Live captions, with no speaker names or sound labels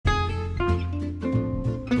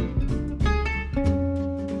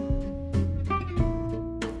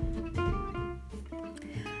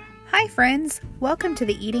friends. Welcome to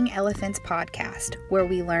the Eating Elephants podcast, where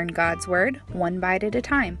we learn God's Word one bite at a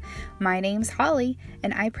time. My name's Holly,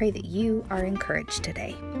 and I pray that you are encouraged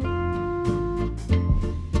today.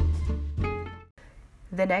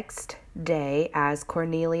 The next day, as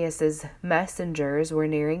Cornelius's messengers were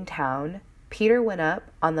nearing town, Peter went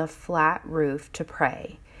up on the flat roof to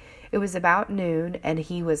pray. It was about noon, and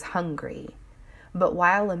he was hungry. But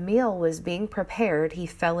while a meal was being prepared, he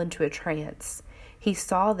fell into a trance. He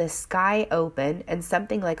saw the sky open, and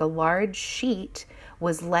something like a large sheet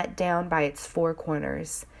was let down by its four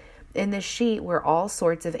corners. In the sheet were all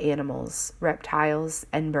sorts of animals, reptiles,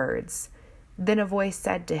 and birds. Then a voice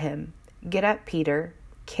said to him, "Get up, Peter,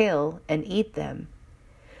 kill and eat them."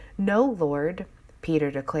 "No, Lord,"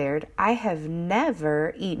 Peter declared, "I have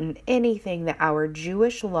never eaten anything that our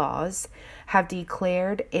Jewish laws have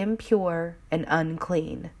declared impure and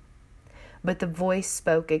unclean." But the voice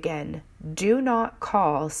spoke again, "Do not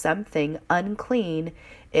call something unclean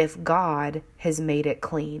if God has made it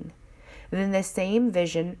clean." Then the same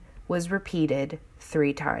vision was repeated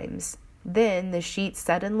 3 times. Then the sheet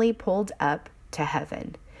suddenly pulled up to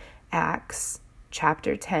heaven. Acts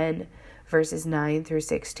chapter 10, verses 9 through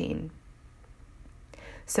 16.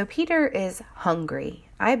 So Peter is hungry.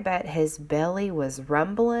 I bet his belly was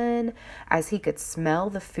rumbling as he could smell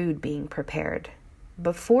the food being prepared.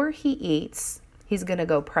 Before he eats, he's going to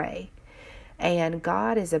go pray. And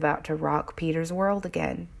God is about to rock Peter's world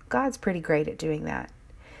again. God's pretty great at doing that.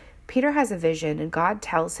 Peter has a vision, and God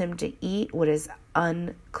tells him to eat what is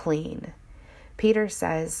unclean. Peter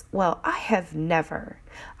says, "Well, I have never."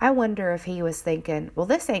 I wonder if he was thinking, well,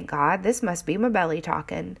 this ain't God. This must be my belly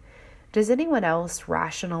talking. Does anyone else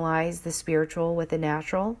rationalize the spiritual with the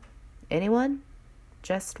natural? Anyone?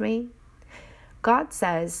 Just me? God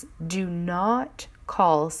says, do not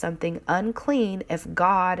call something unclean if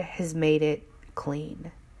God has made it clean.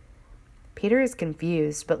 Peter is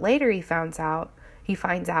confused, but later he finds out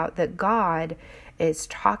that God is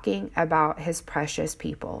talking about his precious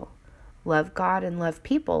people. Love God and love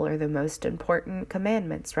people are the most important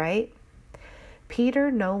commandments, right? Peter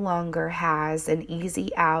no longer has an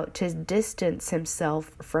easy out to distance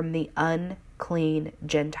himself from the unclean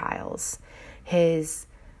Gentiles. His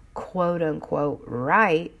quote-unquote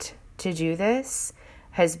right to do this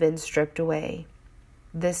has been stripped away.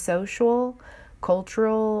 The social,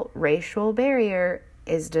 cultural, racial barrier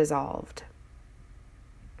is dissolved.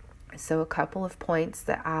 So a couple of points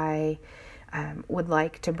that I would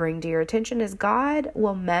like to bring to your attention is God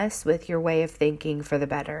will mess with your way of thinking for the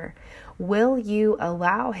better. Will you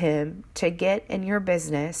allow him to get in your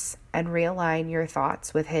business and realign your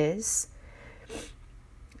thoughts with his?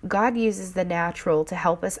 God uses the natural to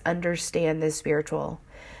help us understand the spiritual.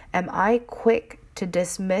 Am I quick to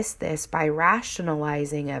dismiss this by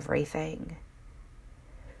rationalizing everything?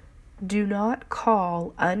 Do not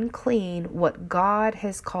call unclean what God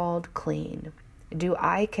has called clean. Do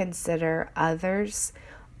I consider others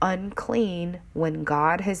unclean when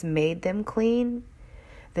God has made them clean?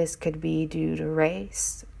 This could be due to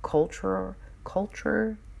race, culture,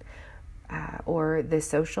 or the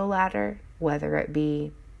social ladder, whether it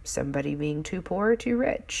be somebody being too poor or too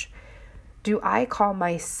rich. Do I call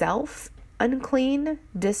myself unclean,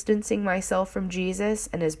 distancing myself from Jesus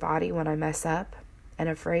and his body when I mess up? And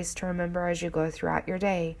a phrase to remember as you go throughout your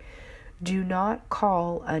day: do not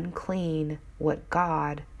call unclean what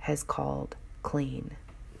God has called clean.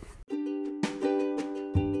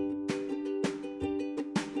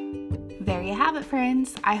 There you have it,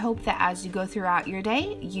 friends. I hope that as you go throughout your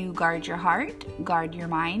day, you guard your heart, guard your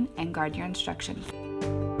mind, and guard your instructions.